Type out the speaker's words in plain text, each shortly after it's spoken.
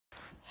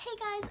Hey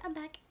guys, I'm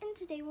back, and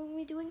today we're gonna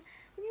be doing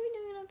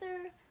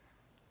another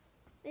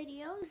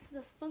video. This is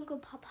a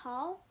Funko Pop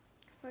haul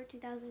for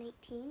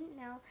 2018.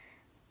 Now,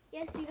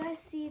 yes, you guys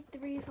see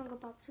 3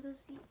 Funko Pops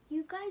because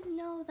you guys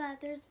know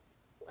that there's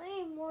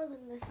way more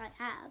than this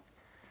I have.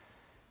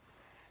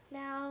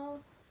 Now,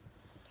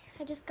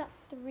 I just got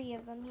 3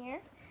 of them here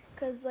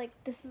because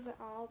this isn't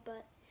all,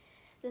 but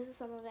this is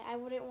some of it. I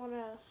wouldn't want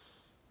to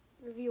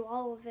review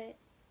all of it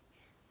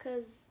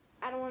because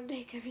I don't want to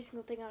take every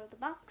single thing out of the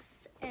box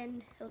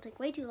and it'll take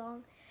way too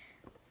long.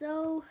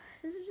 So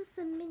this is just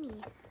a mini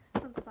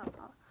Funko Pop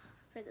haul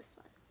for this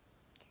one.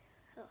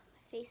 Oh,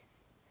 my face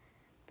is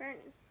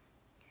burning.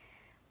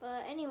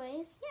 But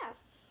anyways, yeah.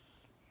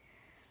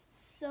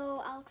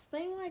 So I'll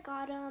explain where I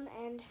got them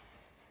and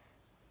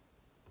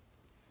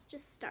let's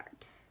just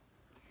start.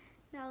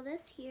 Now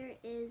this here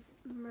is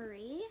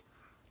Marie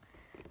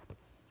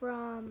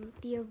from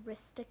the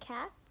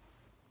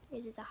Aristocats.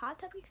 It is a Hot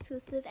Topic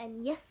exclusive,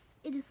 and yes,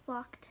 it is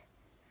flocked.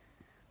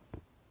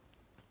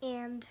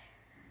 And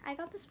I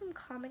got this from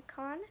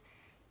Comic-Con,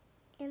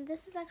 and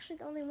this is actually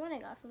the only one I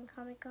got from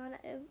Comic-Con.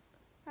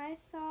 I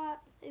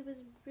thought it was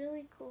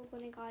really cool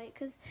when I got it,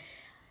 because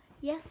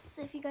yes,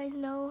 if you guys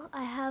know,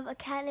 I have a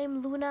cat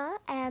named Luna,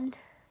 and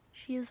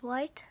she is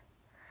white,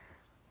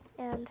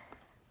 and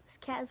this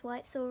cat is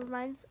white, so it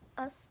reminds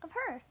us of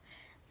her.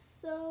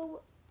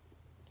 So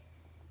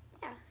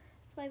yeah,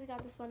 that's why we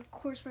got this one. Of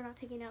course we're not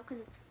taking it out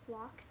because it's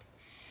flocked.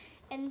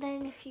 And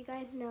then if you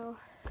guys know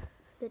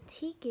the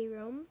Tiki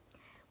Room,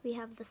 we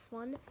have this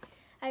one.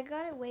 I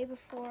got it way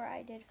before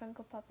I did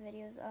Funko Pop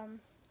videos.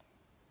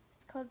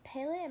 It's called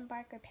Pele and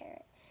Barker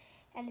Parrot,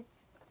 and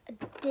it's a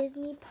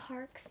Disney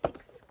Parks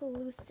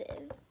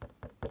exclusive.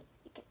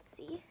 You can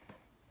see,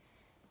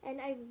 and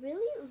I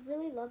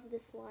really love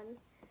this one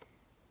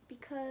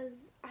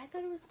because I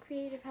thought it was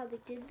creative how they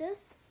did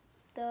this.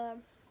 The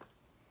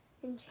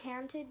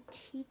Enchanted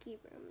Tiki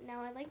Room.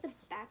 Now I like the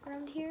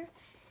background here.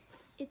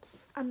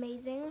 It's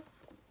amazing.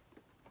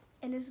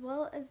 And as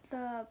well as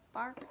the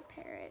Barker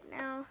Parrot.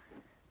 Now,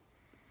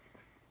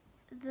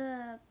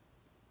 what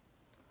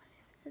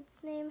is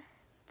its name?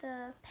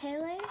 The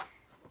Pele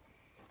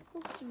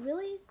looks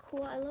really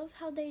cool. I love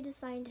how they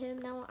designed him.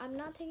 Now, I'm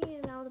not taking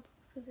him out of the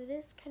box because it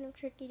is kind of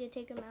tricky to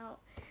take him out.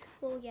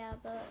 Well, yeah,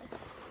 but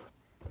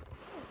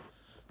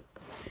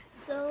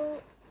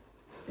so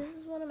this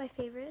is one of my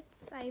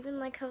favorites. I even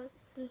like how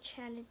it's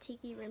Enchanted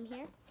Tiki Room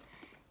here.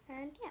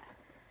 And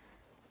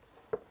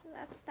yeah,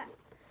 that's that.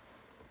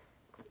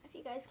 If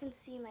you guys can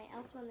see my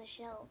elf on the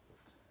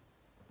shelves.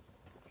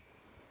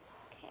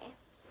 Okay.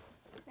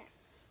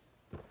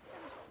 There.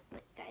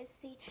 Guys,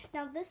 see.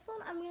 Now this one,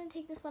 I'm going to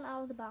take this one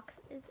out of the box.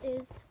 It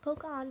is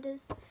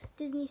Pocahontas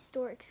Disney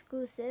Store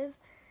exclusive.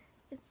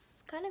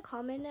 It's kind of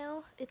common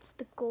now. It's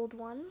the gold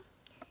one.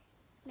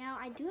 Now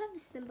I do have the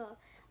Simba.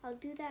 I'll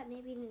do that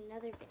maybe in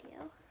another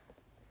video.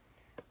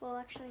 Well,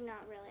 actually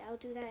not really.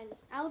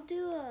 I'll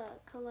do a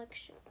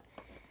collection.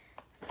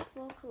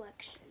 Full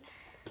collection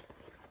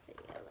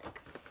video,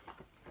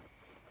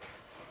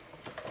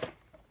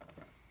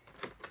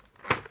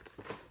 I'm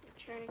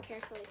trying to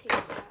carefully take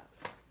it out.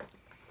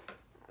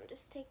 I'm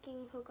just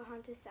taking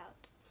Pocahontas out.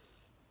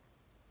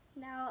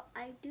 Now,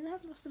 I do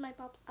have most of my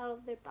pops out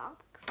of their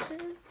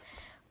boxes,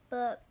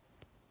 but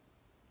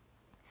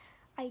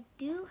I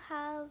do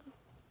have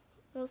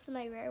most of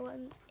my rare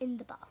ones in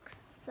the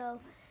box.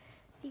 So,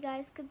 if you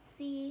guys could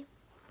see,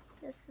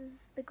 this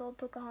is the gold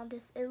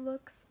Pocahontas. It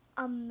looks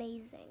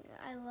amazing.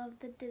 I love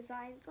the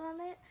designs on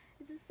it.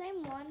 It's the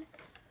same one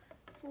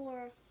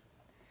for,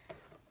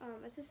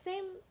 it's the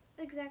same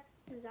exact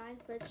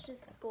designs, but it's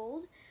just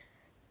gold.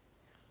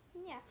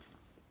 Yeah,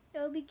 it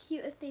would be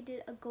cute if they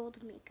did a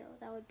gold Miko.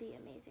 That would be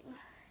amazing.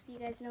 If you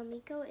guys know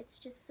Miko, it's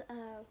just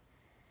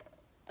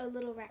a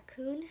little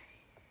raccoon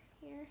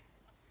here.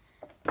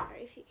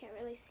 Sorry if you can't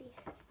really see.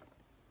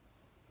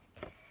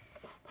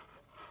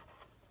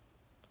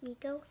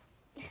 Miko.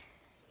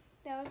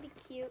 That would be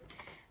cute.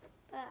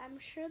 But I'm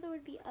sure there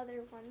would be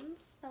other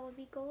ones that would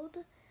be gold.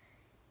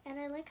 And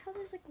I like how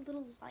there's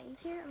little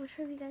lines here. I'm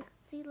sure if you guys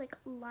can see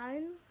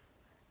lines.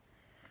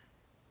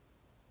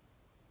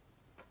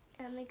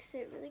 And it makes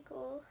it really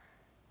cool.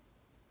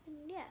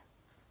 And yeah.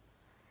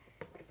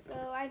 So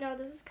I know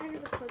this is kind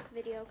of a quick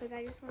video because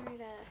I just wanted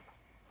to,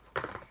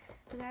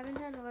 because I haven't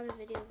done a lot of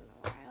videos in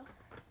a while.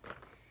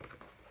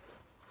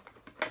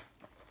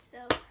 So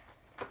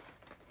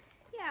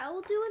yeah, I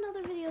will do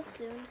another video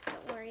soon.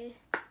 Don't worry.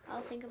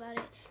 I'll think about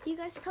it. You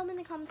guys tell me in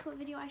the comments what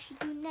video I should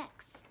do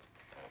next.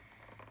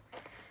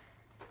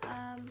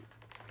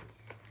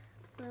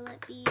 Will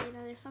it be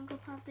another Funko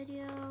Pop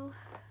video?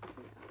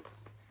 Who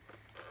knows?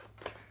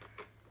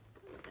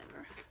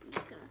 Whatever. I'm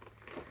just gonna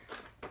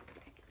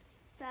back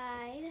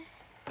inside.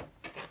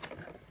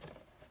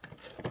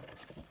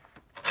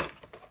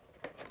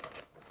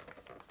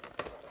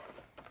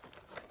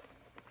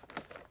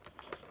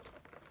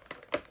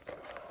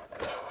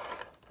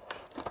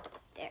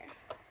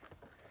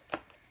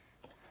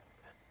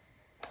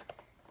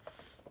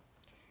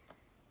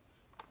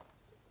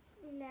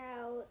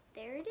 Now,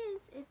 there it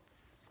is.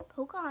 It's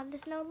Pocahontas.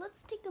 Pocahontas. Now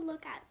let's take a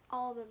look at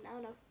all of them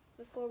now.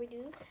 Before we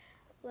do,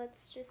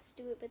 let's just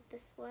do it with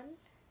this one.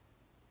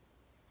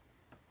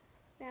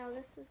 Now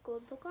this is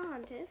Gold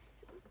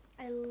Pocahontas.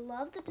 I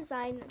love the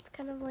design. It's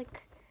kind of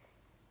like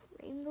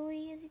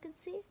rainbowy, as you can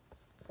see.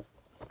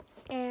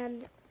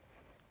 And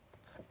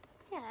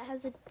yeah, it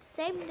has the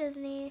same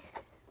Disney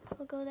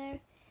logo there.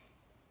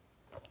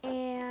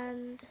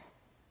 And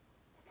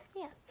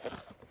yeah.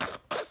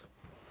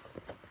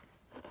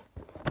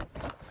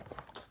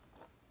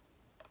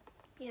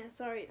 Yeah,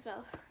 sorry it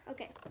fell.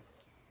 Okay.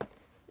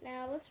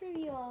 Now let's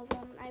review all of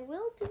them. I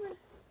will do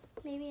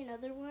maybe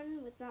another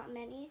one with not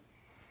many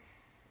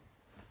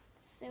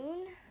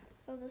soon.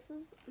 So this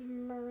is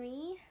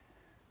Marie,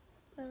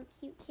 little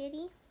cute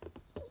kitty.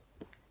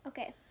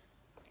 Okay.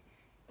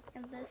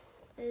 And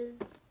this is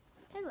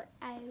Piglet.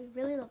 I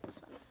really love this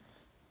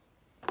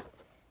one.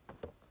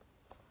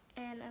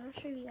 And I'm not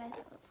sure if you guys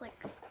know, it's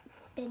like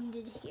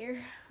bended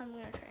here. I'm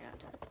gonna try not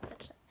to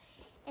touch that.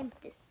 And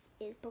this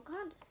is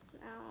Pocahontas.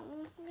 Now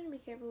I'm gonna be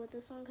careful with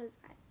this one because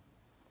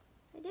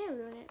I did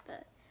ruin it,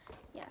 but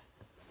yeah.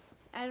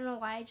 I don't know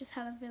why, I just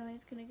have a feeling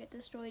it's gonna get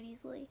destroyed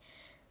easily.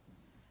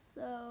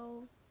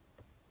 So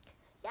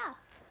yeah.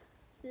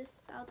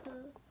 This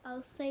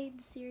I'll say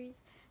the series.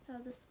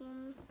 This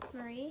one,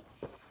 Marie,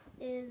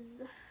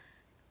 is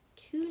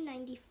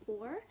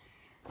 $2.94,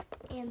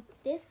 and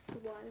this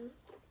one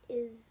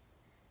is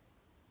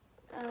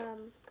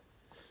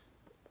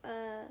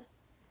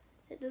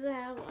it doesn't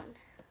have one.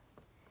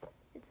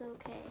 It's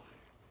okay.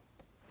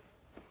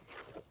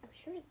 I'm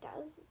sure it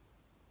does.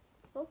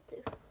 It's supposed to.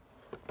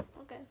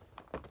 Okay,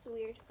 it's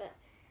weird, but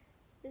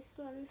this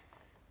one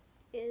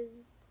is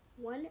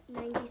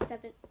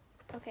 $1.97.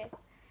 Okay,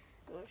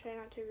 I'm gonna try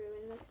not to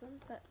ruin this one,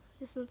 but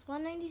this one's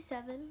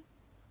 $1.97.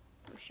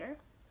 I'm sure.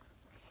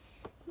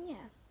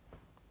 Yeah.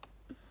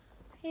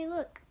 Hey,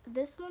 look,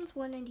 this one's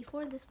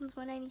 $1.94. This one's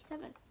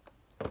 $1.97.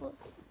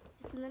 Close.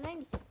 It's in the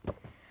 90s.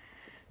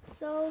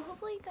 So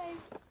hopefully you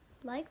guys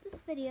like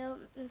this video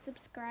and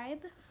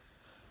subscribe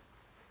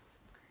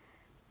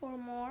for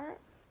more.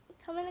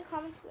 Tell me in the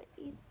comments what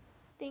you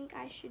think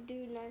I should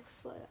do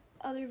next, what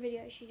other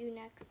video I should do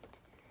next.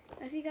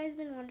 Now, if you guys have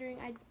been wondering,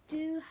 I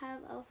do have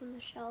Elf on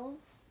the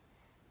Shelves,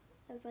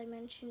 as I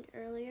mentioned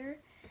earlier,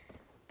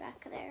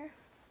 back there.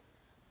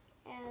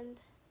 And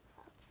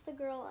that's the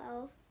girl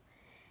elf,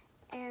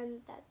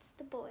 and that's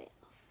the boy elf.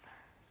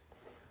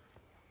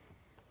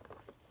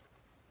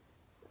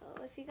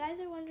 So if you guys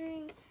are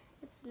wondering,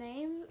 its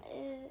name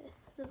is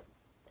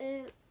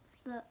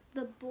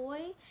the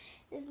boy,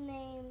 his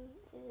name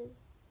is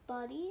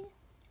Buddy,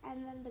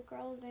 and then the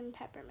girl's name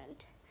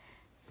Peppermint.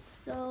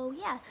 So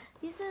yeah,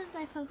 these are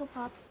my Funko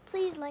Pops.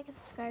 Please like and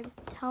subscribe.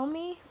 Tell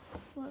me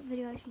what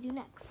video I should do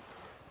next.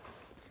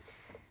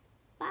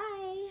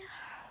 Bye!